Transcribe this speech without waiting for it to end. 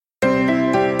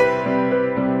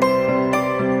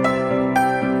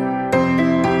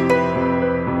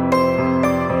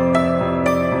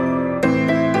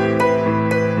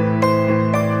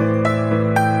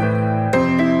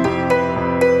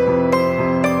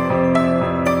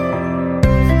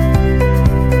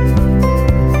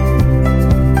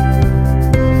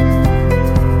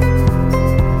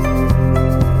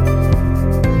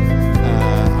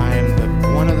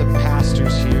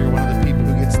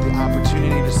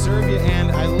serve you,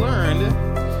 and I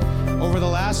learned over the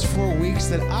last 4 weeks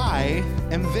that I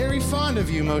am very fond of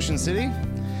you, Motion City.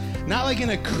 Not like in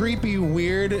a creepy,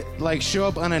 weird, like show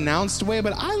up unannounced way,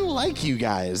 but I like you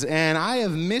guys, and I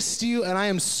have missed you, and I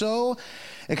am so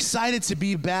excited to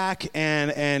be back,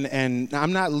 and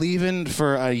I'm not leaving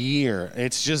for a year.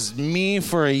 It's just me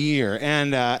for a year,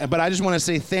 but I just want to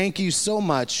say thank you so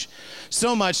much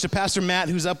to Pastor Matt,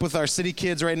 who's up with our city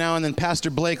kids right now, and then Pastor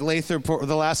Blake Lathrop. For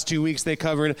the last 2 weeks, they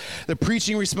covered the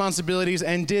preaching responsibilities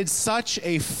and did such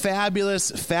a fabulous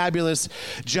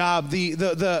job.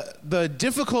 The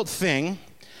difficult thing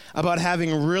about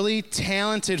having really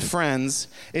talented friends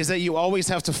is that you always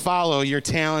have to follow your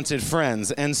talented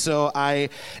friends. And so I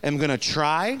am going to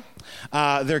try.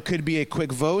 There could be a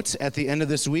quick vote at the end of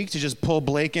this week to just pull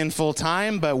Blake in full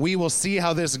time, but we will see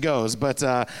how this goes. But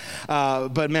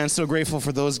man, so grateful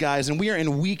for those guys. And we are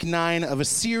in week 9 of a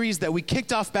series that we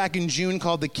kicked off back in June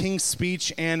called The King's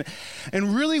Speech. And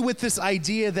really with this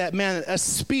idea that, man, a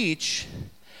speech,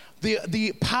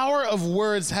 the power of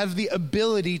words have the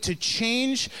ability to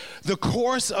change the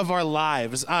course of our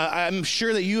lives. I'm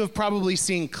sure that you have probably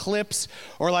seen clips,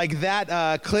 or like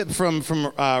that clip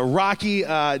from Rocky.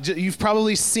 You've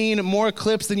probably seen more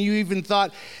clips than you even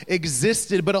thought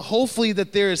existed, but hopefully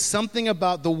that there is something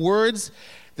about the words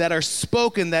that are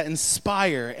spoken that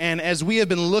inspire. And as we have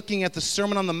been looking at the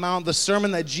Sermon on the Mount, the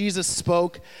sermon that Jesus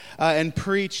spoke and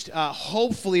preached,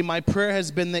 hopefully my prayer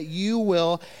has been that you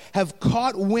will have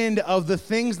caught wind of the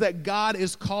things that God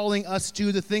is calling us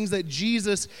to, the things that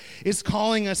Jesus is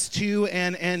calling us to,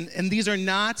 and these are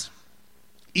not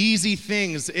easy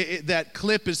things. That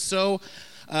clip is so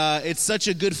it's such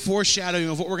a good foreshadowing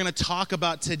of what we're going to talk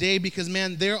about today, because,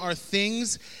 man, there are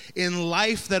things in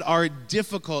life that are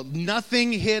difficult.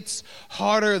 Nothing hits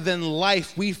harder than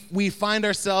life. We find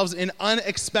ourselves in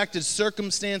unexpected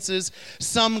circumstances,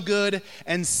 some good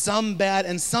and some bad,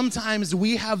 and sometimes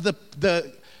we have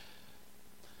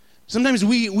Sometimes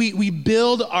we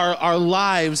build our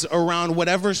lives around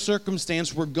whatever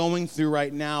circumstance we're going through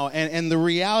right now. And the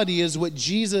reality is what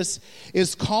Jesus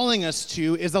is calling us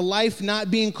to is a life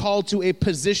not being called to a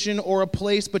position or a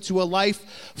place, but to a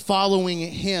life following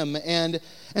Him. And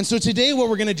so today what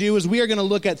we're going to do is we are going to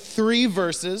look at 3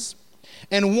 verses,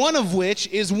 and one of which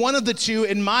is one of the 2,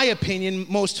 in my opinion,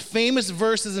 most famous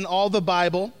verses in all the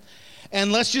Bible.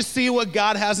 And let's just see what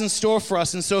God has in store for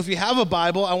us. And so if you have a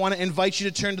Bible, I want to invite you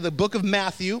to turn to the book of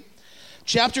Matthew,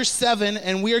 chapter 7,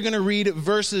 and we are going to read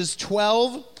verses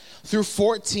 12 through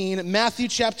 14. Matthew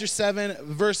chapter 7,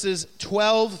 verses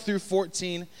 12 through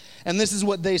 14. And this is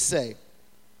what they say.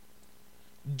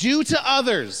 Do to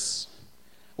others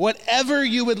whatever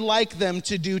you would like them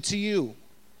to do to you.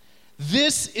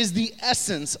 This is the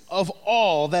essence of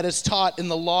all that is taught in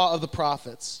the law of the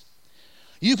prophets.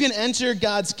 You can enter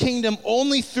God's kingdom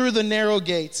only through the narrow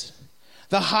gate.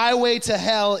 The highway to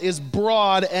hell is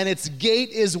broad, and its gate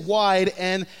is wide,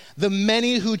 and there are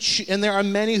many who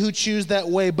choose that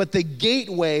way. But the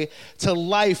gateway to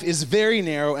life is very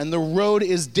narrow, and the road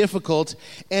is difficult,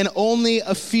 and only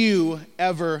a few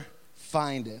ever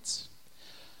find it.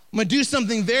 I'm going to do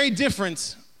something very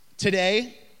different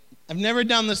today. I've never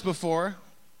done this before,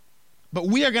 but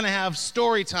we are going to have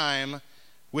story time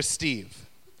with Steve.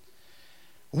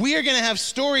 We are going to have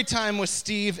story time with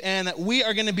Steve, and we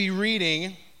are going to be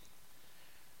reading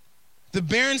the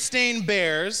Berenstain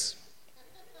Bears.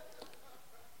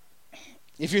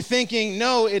 If you're thinking,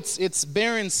 no, it's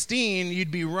Berenstein,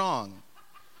 you'd be wrong.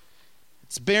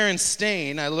 It's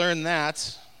Berenstain. I learned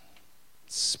that,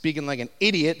 speaking like an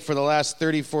idiot for the last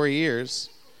 34 years.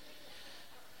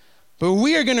 But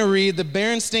we are going to read the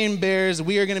Berenstain Bears.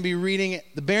 We are going to be reading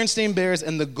the Berenstain Bears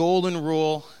and the Golden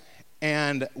Rule.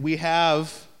 And we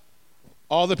have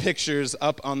all the pictures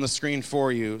up on the screen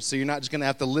for you, so you're not just going to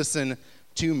have to listen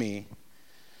to me.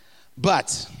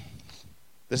 But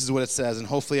this is what it says, and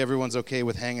hopefully everyone's okay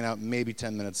with hanging out maybe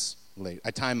 10 minutes late. I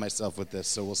timed myself with this,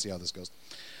 so we'll see how this goes.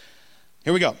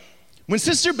 Here we go. When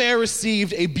Sister Bear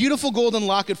received a beautiful golden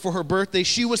locket for her birthday,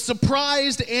 she was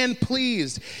surprised and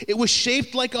pleased. It was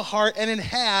shaped like a heart, and it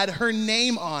had her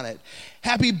name on it.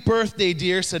 Happy birthday,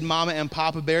 dear, said Mama and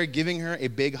Papa Bear, giving her a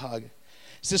big hug.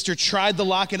 Sister tried the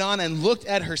locket on and looked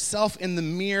at herself in the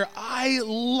mirror. I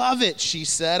love it, she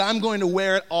said. I'm going to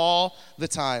wear it all the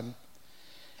time.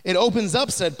 It opens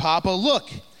up, said Papa. Look,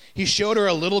 he showed her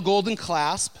a little golden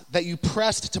clasp that you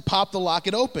pressed to pop the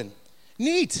locket open.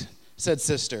 Neat, said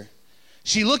Sister.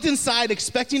 She looked inside,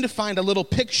 expecting to find a little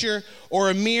picture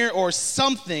or a mirror or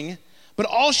something, but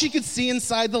all she could see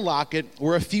inside the locket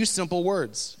were a few simple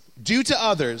words. Do to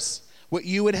others what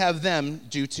you would have them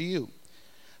do to you.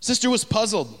 Sister was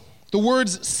puzzled. The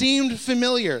words seemed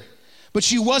familiar, but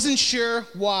she wasn't sure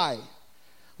why.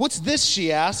 What's this,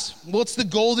 she asked. Well, it's the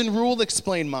golden rule,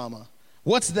 explained Mama.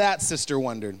 What's that, Sister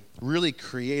wondered. Really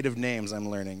creative names I'm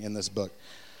learning in this book.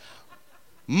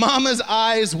 Mama's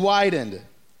eyes widened.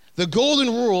 The golden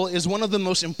rule is one of the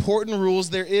most important rules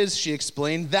there is, she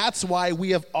explained. That's why we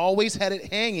have always had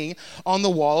it hanging on the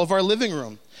wall of our living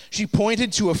room. She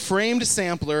pointed to a framed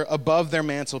sampler above their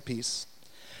mantelpiece.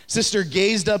 Sister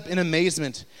gazed up in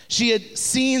amazement. She had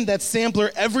seen that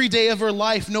sampler every day of her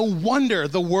life. No wonder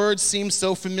the words seemed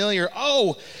so familiar.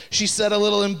 Oh, she said, a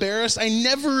little embarrassed. I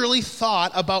never really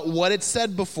thought about what it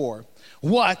said before.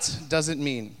 What does it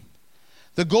mean?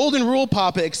 The golden rule,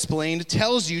 Papa explained,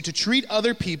 tells you to treat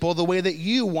other people the way that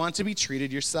you want to be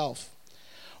treated yourself.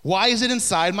 Why is it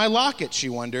inside my locket, she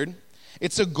wondered.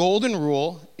 It's a golden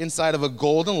rule inside of a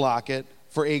golden locket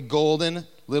for a golden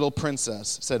little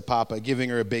princess, said Papa, giving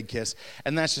her a big kiss.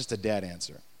 And that's just a dad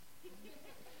answer.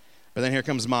 But then here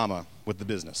comes Mama with the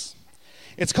business.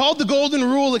 It's called the golden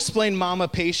rule, explained Mama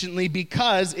patiently,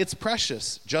 because it's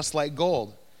precious, just like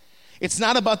gold. It's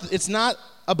not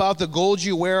about the gold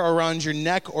you wear around your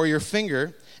neck or your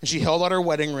finger. And she held out her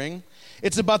wedding ring.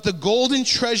 It's about the golden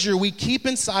treasure we keep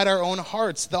inside our own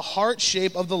hearts. The heart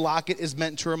shape of the locket is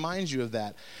meant to remind you of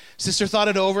that. Sister thought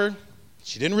it over.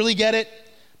 She didn't really get it,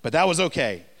 but that was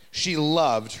okay. She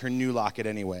loved her new locket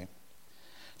anyway.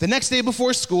 The next day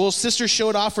before school, Sister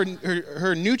showed off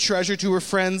her new treasure to her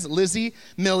friends Lizzie,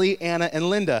 Millie, Anna, and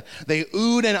Linda. They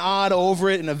oohed and awed over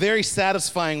it in a very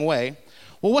satisfying way.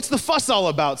 Well, what's the fuss all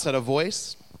about, said a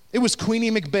voice. It was Queenie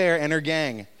McBear and her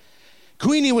gang.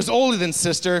 Queenie was older than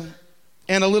Sister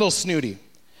and a little snooty.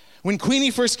 When Queenie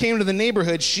first came to the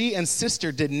neighborhood, she and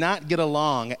Sister did not get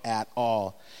along at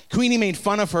all. Queenie made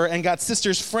fun of her and got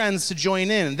Sister's friends to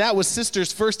join in. That was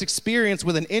Sister's first experience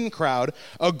with an in crowd,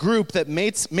 a group that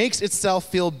makes itself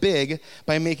feel big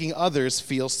by making others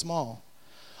feel small.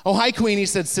 Oh, hi, Queenie,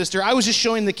 said Sister. I was just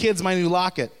showing the kids my new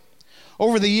locket.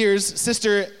 Over the years,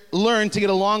 Sister learned to get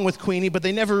along with Queenie, but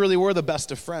they never really were the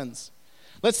best of friends.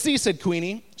 Let's see, said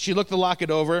Queenie. She looked the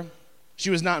locket over. She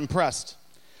was not impressed.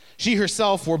 She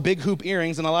herself wore big hoop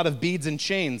earrings and a lot of beads and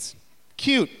chains.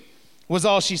 Cute, was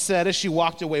all she said as she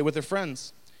walked away with her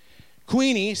friends.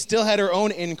 Queenie still had her own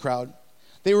in crowd.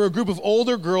 They were a group of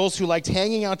older girls who liked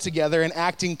hanging out together and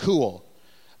acting cool.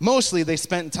 Mostly, they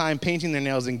spent time painting their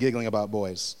nails and giggling about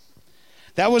boys.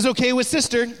 That was okay with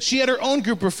Sister. She had her own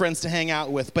group of friends to hang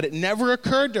out with, but it never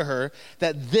occurred to her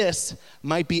that this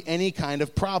might be any kind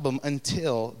of problem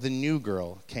until the new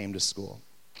girl came to school.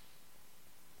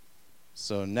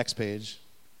 So next page,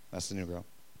 that's the new girl.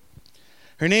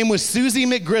 Her name was Susie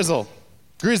McGrizzle.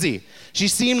 Grizzy. She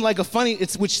seemed like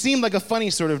which seemed like a funny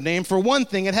sort of name. For one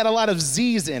thing, it had a lot of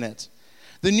Z's in it.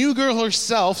 The new girl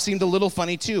herself seemed a little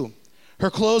funny too. Her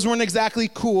clothes weren't exactly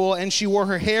cool, and she wore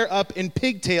her hair up in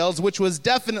pigtails, which was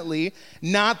definitely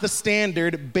not the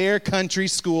standard Bear Country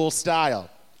school style.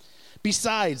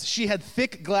 Besides, she had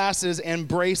thick glasses and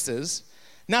braces,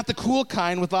 not the cool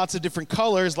kind with lots of different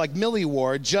colors like Millie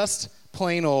wore, just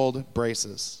plain old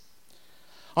braces.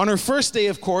 On her first day,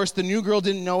 of course, the new girl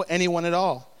didn't know anyone at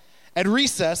all. At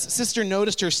recess, Sister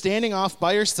noticed her standing off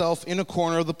by herself in a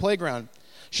corner of the playground.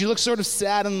 She looked sort of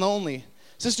sad and lonely.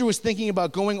 Sister was thinking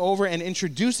about going over and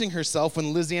introducing herself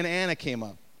when Lizzie and Anna came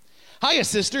up. Hiya,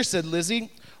 Sister, said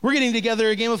Lizzie. We're getting together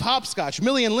a game of hopscotch.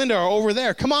 Millie and Linda are over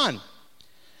there. Come on.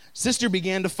 Sister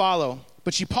began to follow,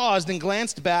 but she paused and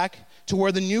glanced back to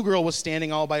where the new girl was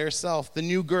standing all by herself. The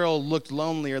new girl looked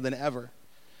lonelier than ever.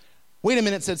 Wait a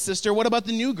minute, said Sister. What about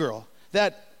the new girl?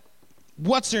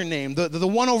 What's her name? The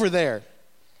one over there.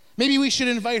 Maybe we should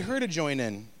invite her to join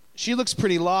in. She looks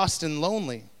pretty lost and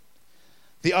lonely.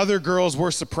 The other girls were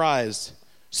surprised.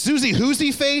 Susie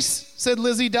Hoosie Face, said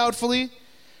Lizzie doubtfully.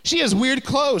 She has weird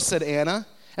clothes, said Anna.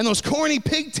 And those corny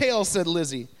pigtails, said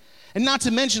Lizzie. And not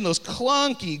to mention those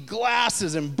clunky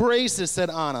glasses and braces, said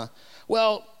Anna.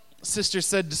 Well, Sister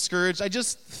said discouraged, I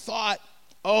just thought,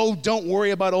 oh, don't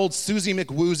worry about old Susie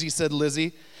McWoozy, said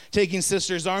Lizzie, taking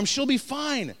Sister's arm. She'll be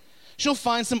fine. She'll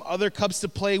find some other cubs to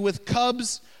play with.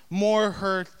 Cubs, more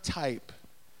her type.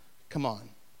 Come on.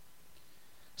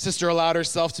 Sister allowed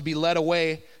herself to be led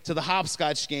away to the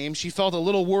hopscotch game. She felt a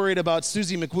little worried about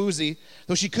Susie McWoozy,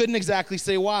 though she couldn't exactly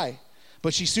say why.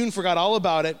 But she soon forgot all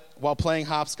about it while playing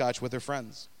hopscotch with her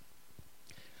friends.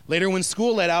 Later, when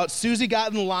school let out, Susie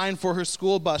got in line for her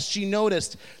school bus. She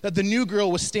noticed that the new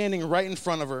girl was standing right in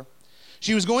front of her.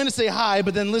 She was going to say hi,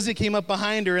 but then Lizzie came up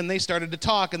behind her and they started to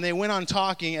talk, and they went on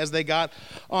talking as they got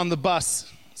on the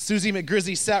bus. Susie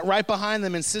McGrizzy sat right behind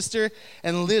them, and Sister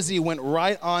and Lizzie went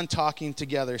right on talking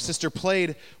together. Sister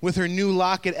played with her new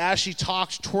locket as she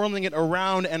talked, twirling it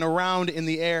around and around in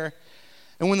the air.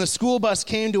 And when the school bus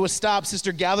came to a stop,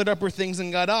 Sister gathered up her things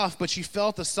and got off, but she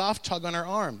felt a soft tug on her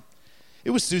arm.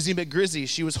 It was Susie McGrizzy.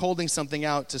 She was holding something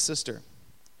out to Sister.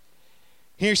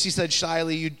 Here, she said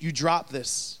shyly, you dropped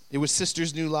this. It was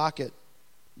Sister's new locket.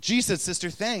 Gee, said Sister,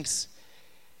 thanks.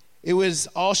 It was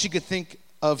all she could think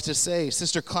of to say.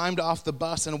 Sister climbed off the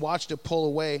bus and watched it pull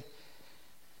away.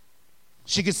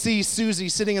 She could see Susie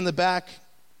sitting in the back,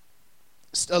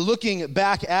 looking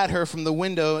back at her from the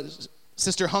window.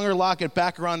 Sister hung her locket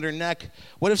back around her neck.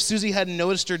 What if Susie hadn't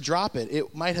noticed her drop it?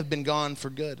 It might have been gone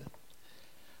for good.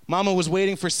 Mama was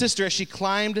waiting for Sister as she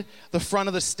climbed the front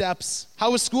of the steps. How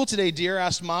was school today, dear?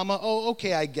 Asked Mama. Oh,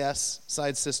 okay, I guess,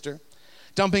 sighed Sister.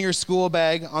 Dumping her school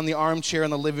bag on the armchair in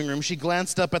the living room, she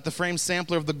glanced up at the framed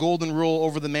sampler of the golden rule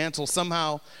over the mantel.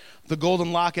 Somehow, the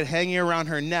golden locket hanging around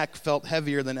her neck felt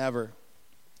heavier than ever.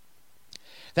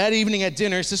 That evening at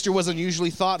dinner, Sister was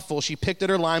unusually thoughtful. She picked at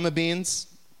her lima beans,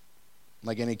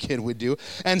 like any kid would do,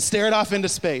 and stared off into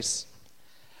space.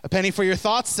 A penny for your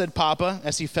thoughts, said Papa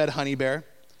as he fed Honey Bear.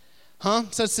 Huh?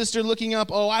 Said Sister, looking up.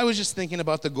 Oh, I was just thinking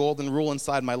about the golden rule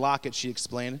inside my locket, she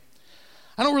explained.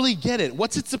 I don't really get it.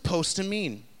 What's it supposed to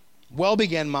mean? Well,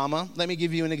 began Mama. Let me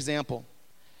give you an example.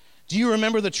 Do you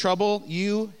remember the trouble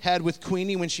you had with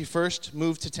Queenie when she first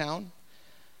moved to town?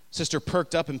 Sister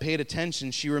perked up and paid attention.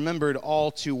 She remembered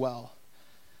all too well.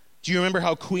 Do you remember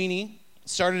how Queenie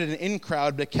started an in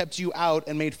crowd but kept you out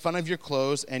and made fun of your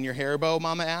clothes and your hair bow,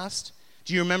 Mama asked?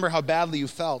 Do you remember how badly you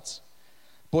felt?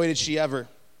 Boy, did she ever.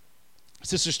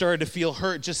 Sister started to feel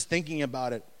hurt just thinking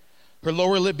about it. Her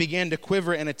lower lip began to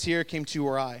quiver and a tear came to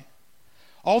her eye.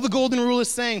 All the golden rule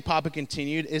is saying, Papa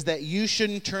continued, is that you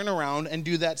shouldn't turn around and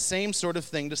do that same sort of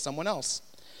thing to someone else.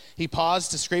 He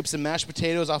paused to scrape some mashed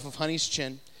potatoes off of Honey's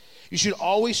chin. You should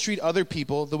always treat other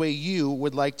people the way you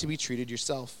would like to be treated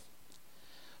yourself.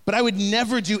 But I would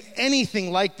never do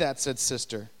anything like that, said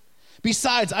Sister.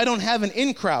 Besides, I don't have an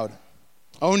in crowd.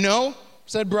 Oh no,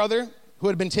 said Brother, who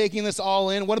had been taking this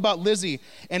all in. What about Lizzie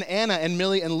and Anna and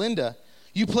Millie and Linda?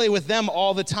 You play with them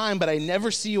all the time, but I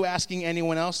never see you asking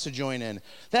anyone else to join in.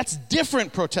 That's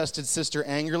different, protested Sister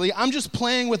angrily. I'm just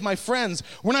playing with my friends.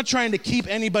 We're not trying to keep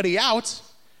anybody out.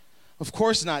 Of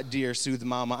course not, dear, soothed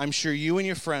Mama. I'm sure you and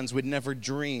your friends would never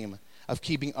dream of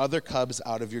keeping other cubs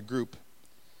out of your group.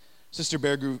 Sister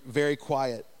Bear grew very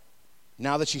quiet.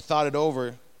 Now that she thought it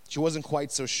over, she wasn't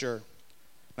quite so sure.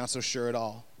 Not so sure at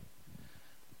all.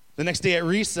 The next day at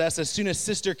recess, as soon as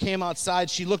Sister came outside,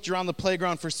 she looked around the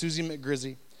playground for Susie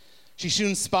McGrizzy. She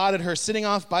soon spotted her sitting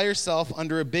off by herself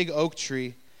under a big oak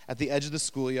tree at the edge of the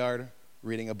schoolyard,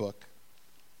 reading a book.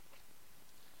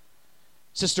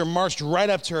 Sister marched right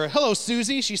up to her. Hello,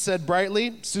 Susie, she said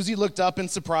brightly. Susie looked up in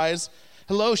surprise.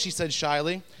 Hello, she said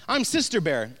shyly. I'm Sister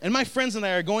Bear, and my friends and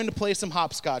I are going to play some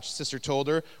hopscotch, Sister told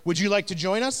her. Would you like to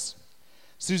join us?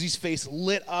 Susie's face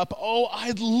lit up. Oh,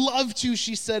 I'd love to,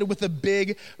 she said with a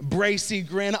big, bracy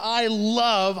grin. I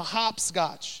love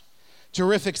hopscotch.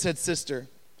 Terrific, said Sister.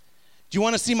 Do you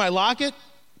want to see my locket?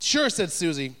 Sure, said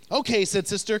Susie. Okay, said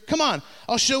Sister. Come on,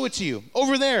 I'll show it to you.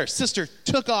 Over there. Sister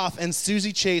took off, and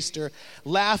Susie chased her,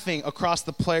 laughing across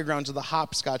the playground to the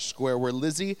hopscotch square where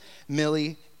Lizzie,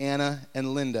 Millie, Anna,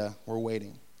 and Linda were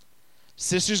waiting.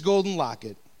 Sister's golden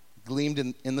locket gleamed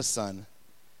in the sun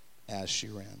as she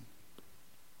ran.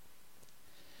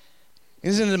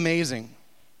 Isn't it amazing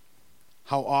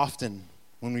how often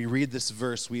when we read this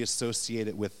verse, we associate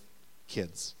it with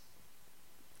kids?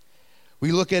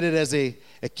 We look at it as a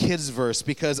kid's verse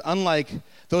because unlike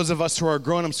those of us who are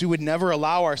grown-ups, we would never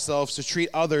allow ourselves to treat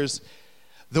others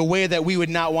the way that we would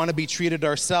not want to be treated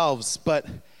ourselves. But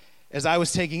as I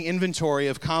was taking inventory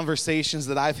of conversations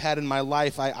that I've had in my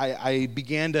life, I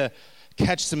began to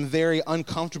catch some very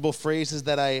uncomfortable phrases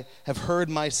that I have heard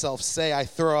myself say. I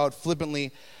throw out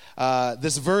flippantly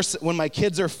this verse when my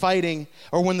kids are fighting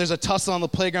or when there's a tussle on the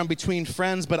playground between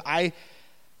friends, but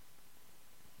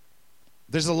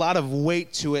there's a lot of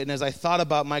weight to it. And as I thought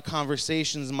about my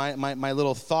conversations, my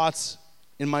little thoughts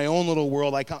in my own little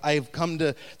world, I've come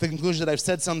to the conclusion that I've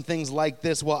said some things like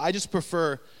this. Well, I just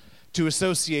prefer to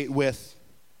associate with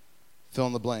fill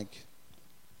in the blank.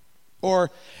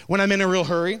 Or when I'm in a real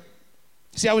hurry.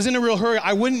 See, I was in a real hurry.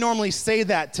 I wouldn't normally say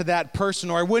that to that person,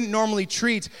 or I wouldn't normally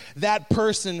treat that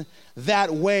person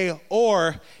that way,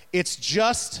 or it's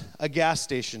just a gas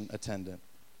station attendant.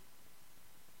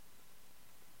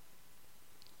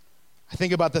 I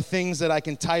think about the things that I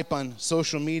can type on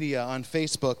social media, on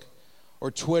Facebook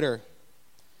or Twitter.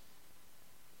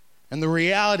 And the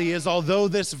reality is, although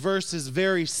this verse is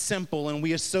very simple and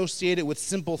we associate it with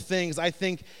simple things, I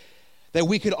think that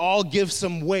we could all give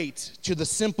some weight to the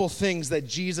simple things that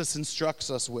Jesus instructs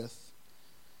us with.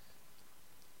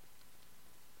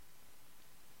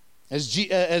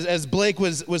 As Blake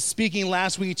was speaking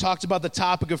last week, he talked about the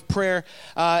topic of prayer,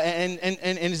 and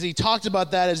as he talked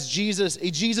about that, as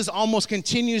Jesus almost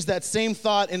continues that same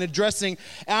thought in addressing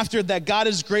after that God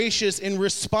is gracious in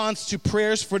response to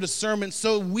prayers for discernment.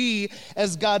 So we,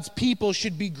 as God's people,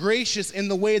 should be gracious in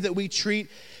the way that we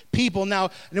treat people.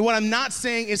 Now, what I'm not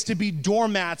saying is to be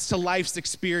doormats to life's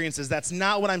experiences. That's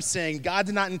not what I'm saying. God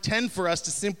did not intend for us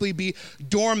to simply be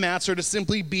doormats or to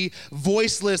simply be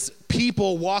voiceless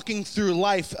people walking through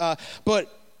life. But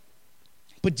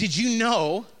did you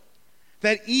know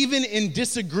that even in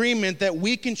disagreement that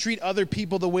we can treat other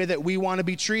people the way that we want to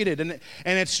be treated? And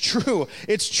it's true.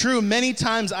 It's true. Many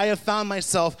times I have found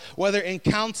myself, whether in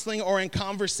counseling or in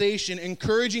conversation,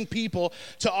 encouraging people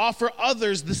to offer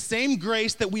others the same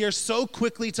grace that we are so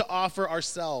quickly to offer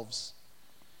ourselves.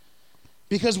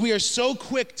 Because we are so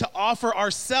quick to offer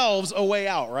ourselves a way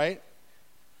out, right?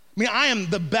 I mean, I am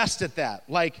the best at that.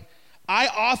 Like, I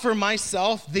offer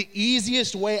myself the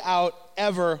easiest way out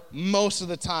ever most of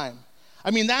the time. I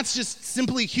mean, that's just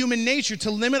simply human nature, to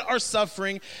limit our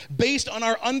suffering based on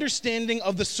our understanding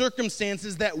of the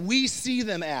circumstances that we see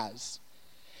them as.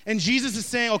 And Jesus is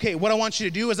saying, okay, what I want you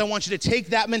to do is I want you to take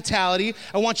that mentality,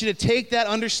 I want you to take that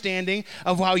understanding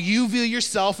of how you view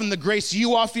yourself and the grace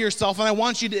you offer yourself, and I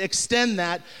want you to extend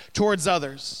that towards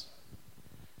others.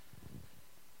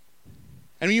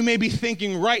 And you may be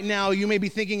thinking right now, you may be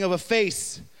thinking of a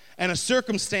face and a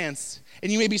circumstance,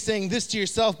 and you may be saying this to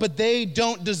yourself, but they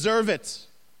don't deserve it.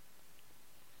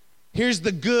 Here's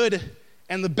the good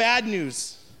and the bad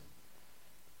news.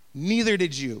 Neither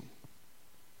did you,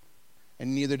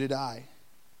 and neither did I.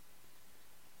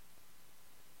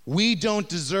 We don't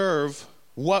deserve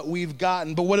what we've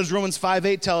gotten. But what does Romans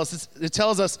 5:8 tell us? It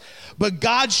tells us, but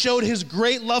God showed his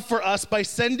great love for us by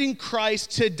sending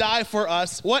Christ to die for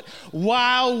us, what?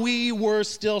 While we were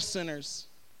still sinners.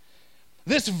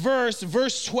 This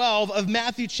verse 12 of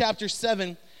Matthew chapter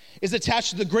 7, is attached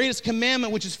to the greatest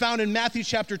commandment, which is found in Matthew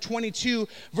chapter 22,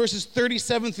 verses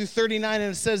 37 through 39,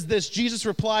 and it says this: Jesus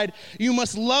replied, "You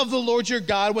must love the Lord your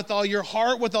God with all your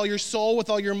heart, with all your soul, with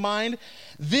all your mind.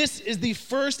 This is the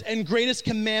first and greatest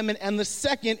commandment, and the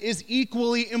second is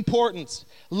equally important.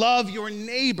 Love your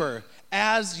neighbor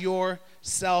as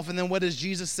yourself." And then what does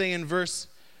Jesus say in verse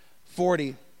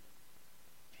 40?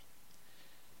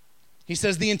 He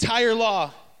says, "The entire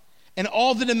law and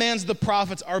all the demands of the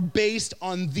prophets are based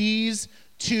on these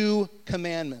two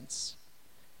commandments."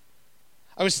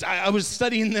 I was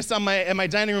studying this at my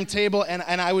dining room table, and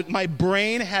my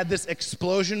brain had this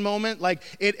explosion moment, like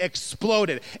it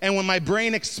exploded. And when my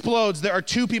brain explodes, there are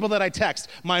two people that I text,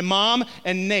 my mom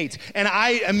and Nate. And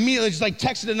I immediately just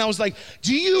texted, and I was like,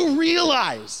 "Do you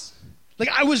realize?"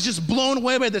 I was just blown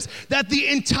away by this, that the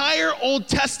entire Old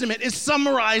Testament is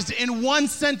summarized in one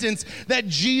sentence that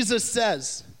Jesus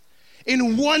says.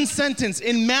 In one sentence,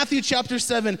 in Matthew chapter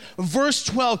 7, verse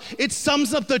 12, it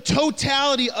sums up the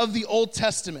totality of the Old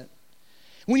Testament.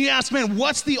 When you ask, man,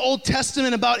 what's the Old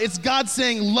Testament about? It's God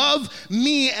saying, love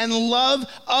me and love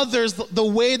others the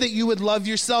way that you would love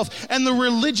yourself. And the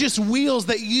religious wheels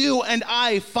that you and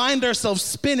I find ourselves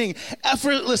spinning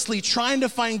effortlessly, trying to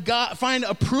find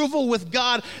approval with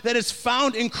God that is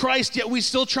found in Christ, yet we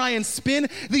still try and spin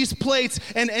these plates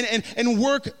and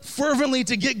work fervently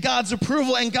to get God's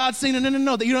approval. And God's saying,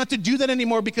 no, that you don't have to do that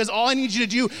anymore, because all I need you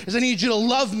to do is I need you to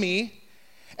love me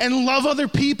and love other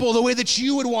people the way that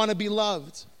you would want to be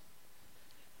loved.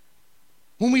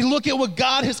 When we look at what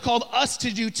God has called us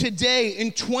to do today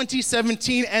in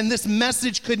 2017, and this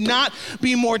message could not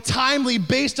be more timely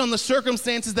based on the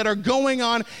circumstances that are going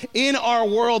on in our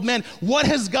world. Man, what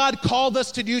has God called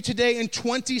us to do today in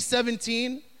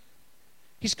 2017?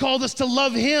 He's called us to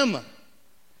love Him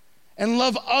and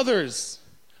love others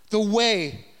the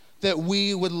way that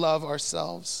we would love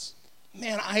ourselves.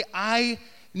 Man, I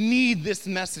need this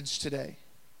message today.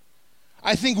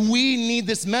 I think we need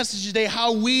this message today,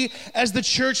 how we as the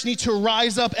church need to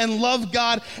rise up and love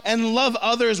God and love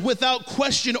others without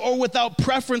question or without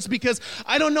preference, because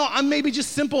I don't know, I'm maybe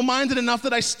just simple-minded enough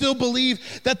that I still believe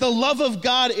that the love of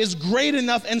God is great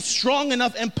enough and strong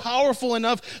enough and powerful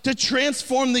enough to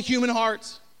transform the human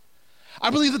heart. I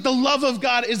believe that the love of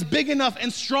God is big enough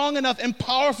and strong enough and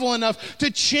powerful enough to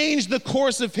change the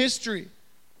course of history.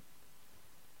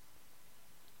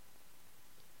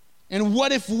 And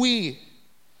what if we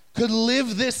could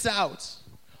live this out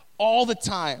all the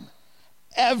time,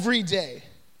 every day?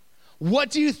 What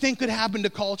do you think could happen to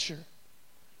culture?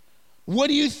 What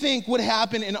do you think would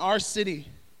happen in our city?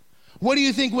 What do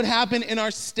you think would happen in our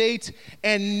state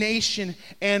and nation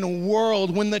and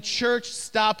world when the church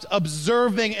stopped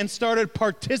observing and started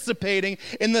participating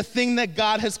in the thing that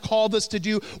God has called us to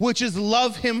do, which is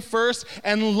love him first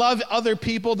and love other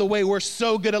people the way we're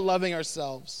so good at loving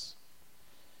ourselves?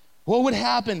 What would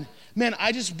happen? Man,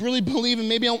 I just really believe, and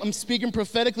maybe I'm speaking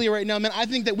prophetically right now, man, I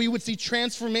think that we would see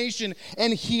transformation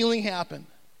and healing happen.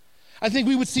 I think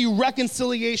we would see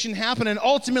reconciliation happen, and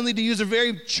ultimately, to use a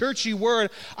very churchy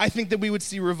word, I think that we would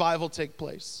see revival take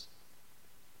place.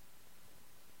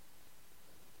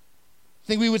 I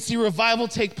think we would see revival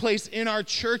take place in our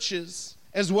churches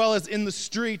as well as in the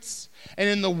streets and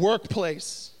in the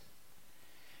workplace.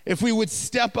 If we would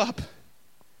step up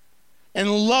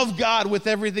and love God with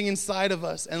everything inside of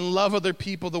us and love other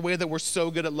people the way that we're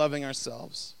so good at loving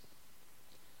ourselves.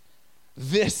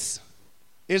 This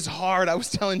is hard. I was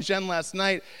telling Jen last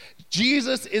night,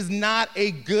 Jesus is not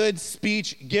a good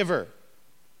speech giver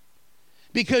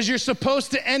because you're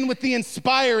supposed to end with the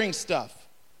inspiring stuff,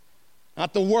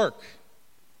 not the work.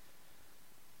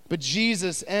 But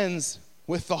Jesus ends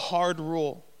with the hard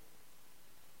rule,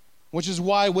 which is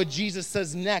why what Jesus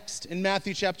says next in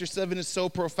Matthew chapter 7 is so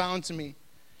profound to me.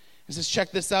 It says,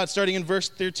 check this out, starting in verse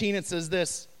 13, it says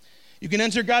this: you can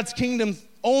enter God's kingdom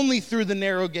only through the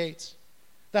narrow gate.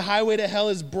 The highway to hell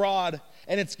is broad,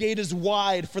 and its gate is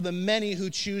wide for the many who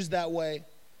choose that way.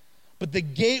 But the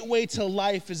gateway to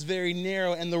life is very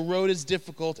narrow, and the road is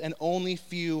difficult, and only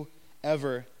few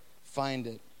ever find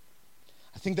it.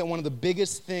 I think that one of the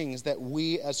biggest things that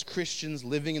we as Christians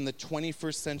living in the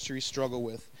 21st century struggle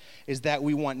with is that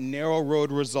we want narrow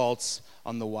road results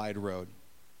on the wide road.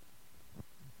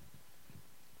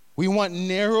 We want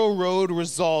narrow road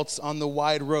results on the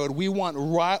wide road. We want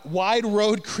wide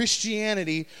road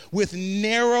Christianity with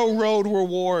narrow road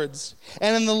rewards.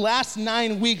 And in the last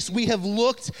 9 weeks, we have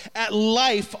looked at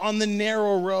life on the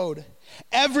narrow road.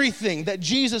 Everything that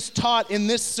Jesus taught in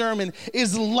this sermon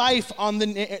is life on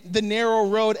the narrow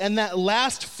road. And that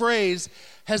last phrase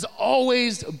has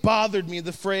always bothered me,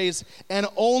 the phrase, and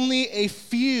only a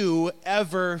few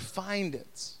ever find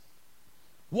it.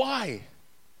 Why?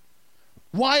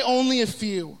 Why only a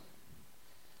few?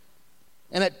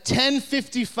 And at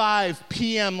 10:55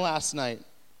 p.m. last night,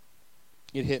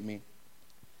 it hit me.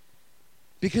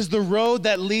 Because the road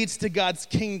that leads to God's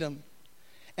kingdom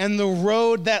and the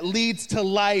road that leads to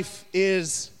life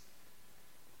is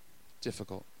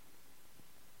difficult.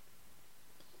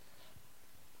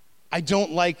 I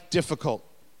don't like difficult.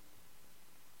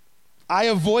 I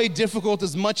avoid difficult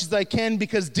as much as I can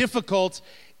because difficult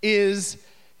is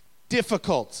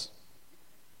difficult.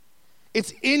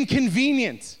 It's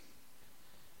inconvenient.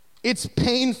 It's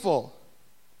painful.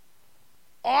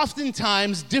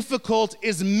 Oftentimes, difficult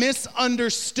is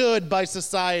misunderstood by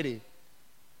society.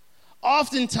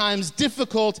 Oftentimes,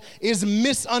 difficult is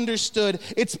misunderstood.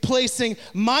 It's placing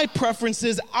my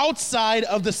preferences outside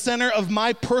of the center of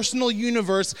my personal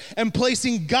universe and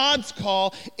placing God's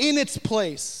call in its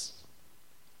place.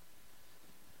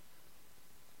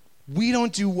 We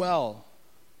don't do well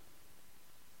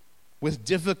with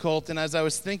difficult, and as I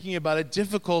was thinking about it,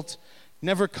 difficult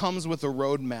never comes with a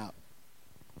roadmap.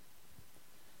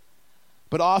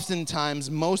 But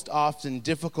oftentimes, most often,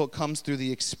 difficult comes through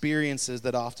the experiences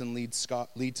that often lead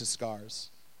to scars.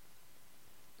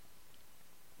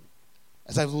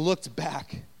 As I've looked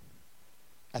back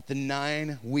at the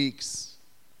 9 weeks,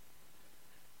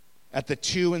 at the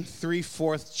 2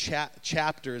 3/4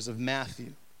 chapters of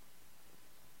Matthew,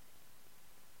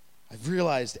 I've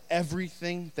realized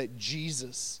everything that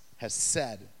Jesus has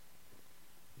said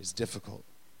is difficult.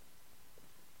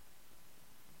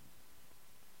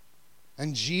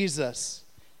 And Jesus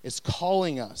is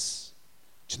calling us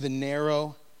to the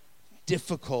narrow,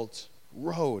 difficult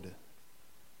road.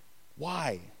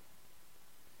 Why?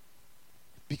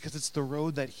 Because it's the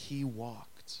road that he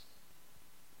walked.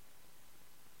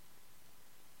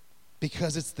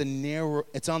 Because it's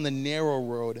on the narrow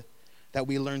road that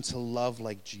we learn to love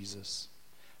like Jesus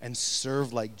and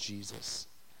serve like Jesus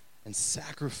and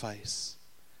sacrifice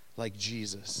like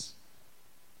Jesus.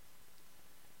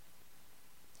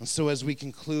 And so as we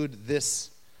conclude this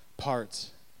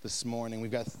part this morning,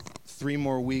 we've got 3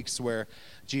 more weeks where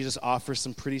Jesus offers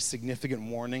some pretty significant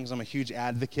warnings. I'm a huge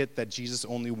advocate that Jesus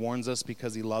only warns us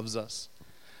because he loves us.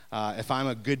 If I'm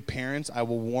a good parent, I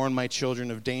will warn my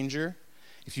children of danger.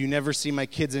 If you never see my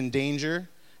kids in danger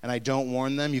and I don't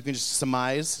warn them, you can just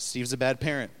surmise Steve's a bad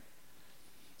parent.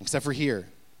 Except for here,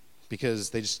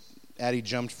 because Addie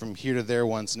jumped from here to there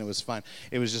once and it was fine.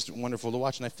 It was just wonderful to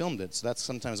watch and I filmed it, so that's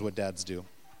sometimes what dads do.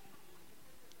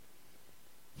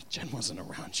 Jen wasn't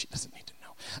around, she doesn't need to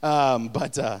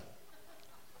know.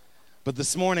 But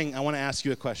this morning, I want to ask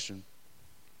you a question.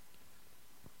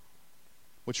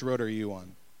 Which road are you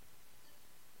on?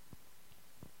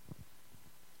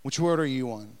 Which road are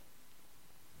you on?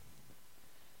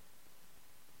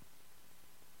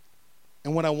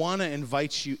 And what I want to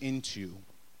invite you into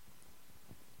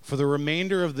for the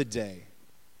remainder of the day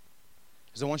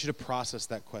is I want you to process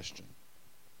that question.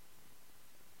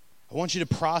 I want you to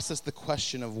process the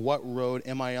question of what road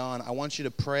am I on? I want you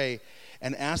to pray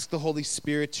and ask the Holy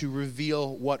Spirit to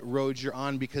reveal what road you're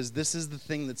on, because this is the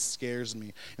thing that scares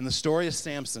me. In the story of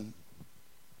Samson,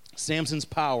 Samson's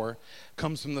power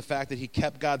comes from the fact that he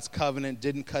kept God's covenant,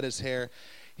 didn't cut his hair.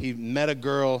 He met a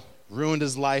girl, ruined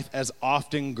his life, as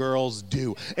often girls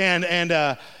do.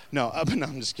 No,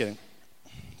 I'm just kidding.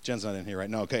 Jen's not in here, right?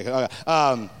 No, okay.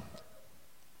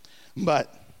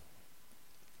 But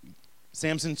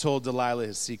Samson told Delilah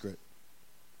his secret.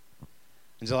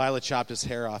 And Delilah chopped his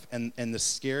hair off. And the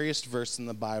scariest verse in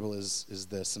the Bible is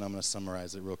this, and I'm going to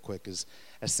summarize it real quick, is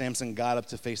as Samson got up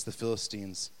to face the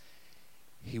Philistines,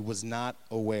 he was not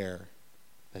aware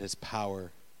that his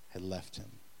power had left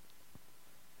him.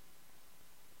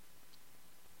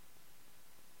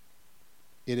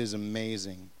 It is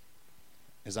amazing,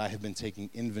 as I have been taking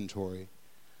inventory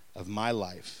of my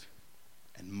life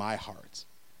and my heart,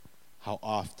 how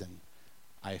often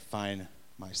I find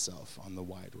myself on the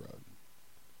wide road.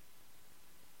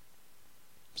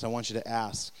 So I want you to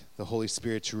ask the Holy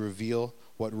Spirit to reveal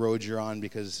what road you're on,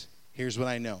 because here's what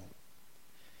I know.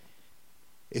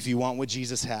 If you want what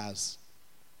Jesus has,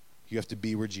 you have to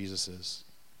be where Jesus is.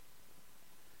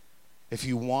 If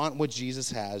you want what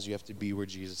Jesus has, you have to be where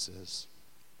Jesus is.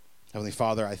 Heavenly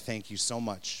Father, I thank you so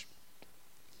much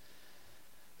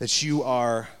that you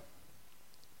are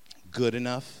good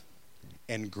enough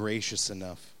and gracious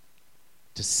enough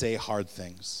to say hard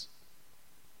things.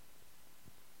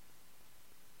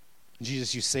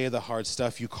 Jesus, you say the hard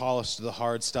stuff. You call us to the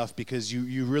hard stuff because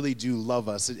you really do love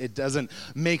us. It doesn't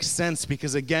make sense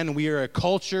because, again, we are a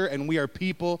culture and we are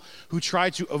people who try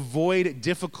to avoid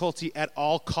difficulty at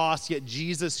all costs. Yet,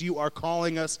 Jesus, you are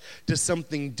calling us to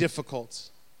something difficult.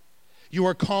 You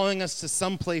are calling us to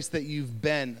some place that you've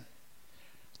been,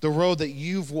 the road that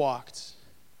you've walked.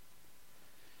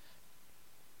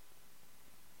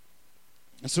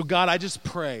 And so, God, I just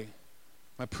pray.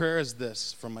 My prayer is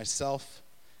this for myself,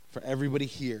 for everybody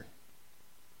here.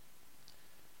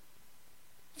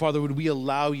 Father, would we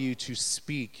allow you to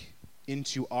speak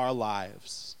into our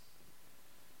lives?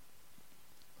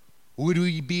 Would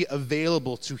we be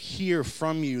available to hear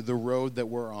from you the road that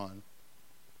we're on?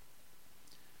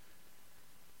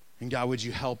 And God, would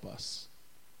you help us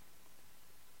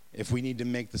if we need to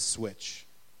make the switch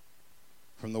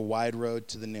from the wide road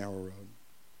to the narrow road?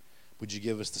 Would you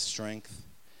give us the strength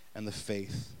and the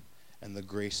faith and the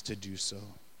grace to do so?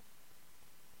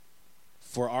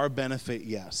 For our benefit,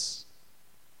 yes,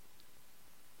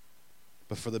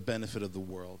 but for the benefit of the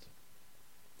world,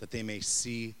 that they may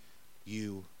see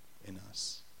you in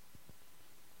us.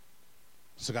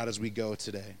 So God, as we go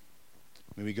today,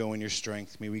 may we go in your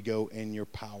strength, may we go in your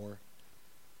power.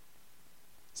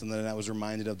 Something that I was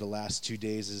reminded of the last 2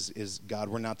 days is God,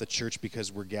 we're not the church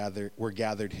because we're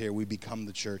gathered here. We become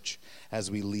the church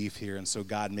as we leave here. And so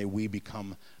God, may we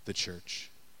become the church.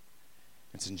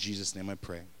 It's in Jesus' name I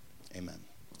pray.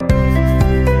 Amen.